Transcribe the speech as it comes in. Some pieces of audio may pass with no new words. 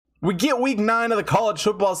We get week 9 of the college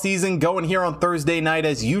football season going here on Thursday night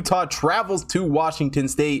as Utah travels to Washington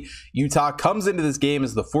State. Utah comes into this game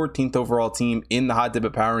as the 14th overall team in the Hot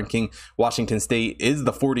Tip Power Ranking. Washington State is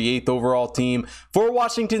the 48th overall team. For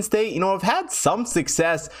Washington State, have had some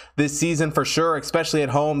success this season for sure, especially at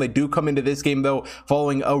home. They do come into this game, though,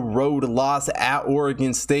 following a road loss at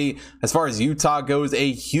Oregon State. As far as Utah goes,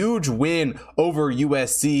 a huge win over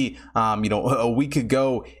USC, a week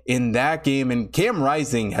ago in that game. And Cam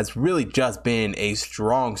Rising has really just been a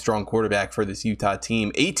strong quarterback for this Utah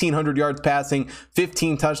team. 1,800 yards passing,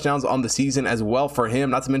 15 touchdowns on the season as well for him.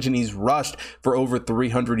 Not to mention he's rushed for over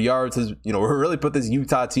 300 yards. Has really put this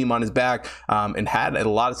Utah team on his back and had a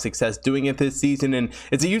lot of success doing it this season. And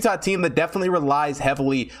it's a Utah team that definitely relies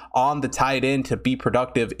heavily on the tight end to be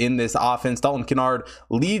productive in this offense. Dalton Kennard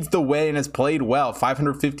leads the way and has played well.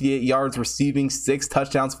 558 yards receiving, 6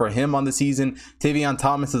 touchdowns for him on the season. Tavion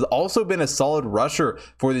Thomas has also been a solid rusher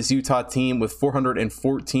for this Utah team with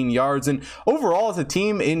 414 yards. And overall, as a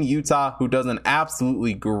team in Utah who does an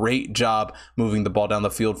absolutely great job moving the ball down the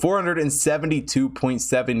field,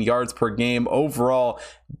 472.7 yards per game overall.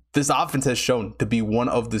 This offense has shown to be one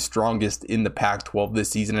of the strongest in the Pac-12 this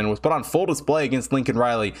season and was put on full display against Lincoln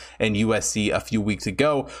Riley and USC a few weeks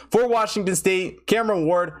ago. For Washington State, Cameron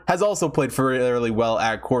Ward has also played fairly well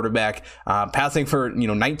at quarterback, passing for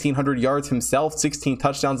 1,900 yards himself, 16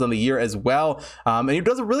 touchdowns on the year as well, and he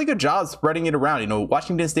does a really good job spreading it around.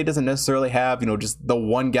 Washington State doesn't necessarily have just the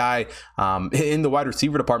one guy in the wide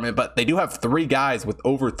receiver department, but they do have 3 guys with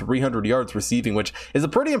over 300 yards receiving, which is a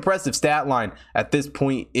pretty impressive stat line at this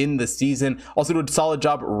point in the season. Also did a solid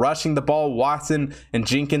job rushing the ball. Watson and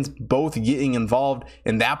Jenkins both getting involved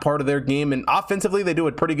in that part of their game, and offensively they do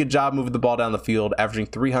a pretty good job moving the ball down the field, averaging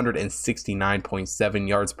 369.7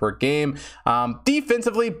 yards per game.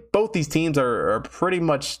 Defensively, both these teams are pretty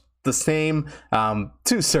much the same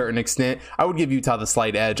to a certain extent. I would give Utah the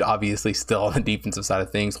slight edge, obviously, still on the defensive side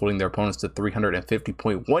of things, holding their opponents to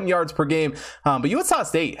 350.1 yards per game. But Utah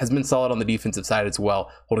State has been solid on the defensive side as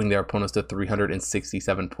well, holding their opponents to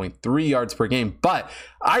 367.3 yards per game. But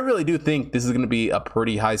I really do think this is going to be a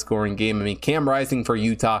pretty high scoring game. I mean, Cam Rising for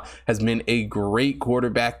Utah has been a great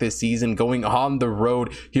quarterback this season. Going on the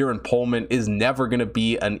road here in Pullman is never going to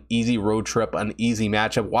be an easy road trip, an easy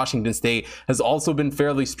matchup. Washington State has also been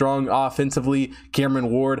fairly strong offensively.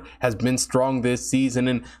 Cameron Ward has been strong this season,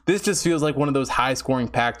 and this just feels like one of those high-scoring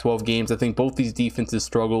Pac-12 games. I think both these defenses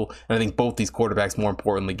struggle, and I think both these quarterbacks, more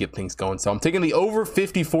importantly, get things going. So I'm taking the over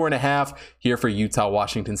 54.5 here for Utah,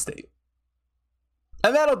 Washington State.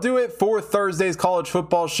 And that'll do it for Thursday's college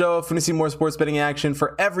football show. If you want to see more sports betting action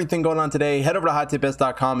for everything going on today, head over to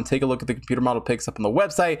hottipbets.com and take a look at the computer model picks up on the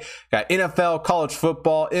website. Got NFL, college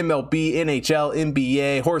football, MLB, NHL,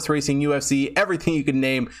 NBA, horse racing, UFC, everything you can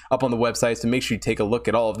name up on the website. So make sure you take a look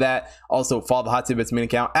at all of that. Also, follow the Hot Tip Bets main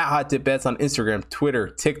account at Hot Tip Bets on Instagram, Twitter,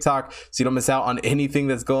 TikTok, so you don't miss out on anything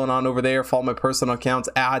that's going on over there. Follow my personal accounts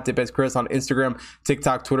at Hot Tip Bets Chris on Instagram,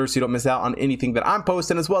 TikTok, Twitter, so you don't miss out on anything that I'm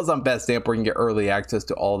posting, as well as on BetStamp, where you can get early access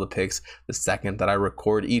to all the picks the second that I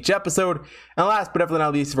record each episode. And last but definitely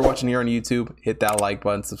not least, if you're watching here on YouTube, hit that like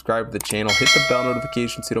button, subscribe to the channel, hit the bell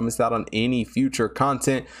notification so you don't miss out on any future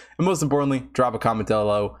content, and most importantly, drop a comment down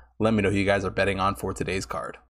below. Let me know who you guys are betting on for today's card.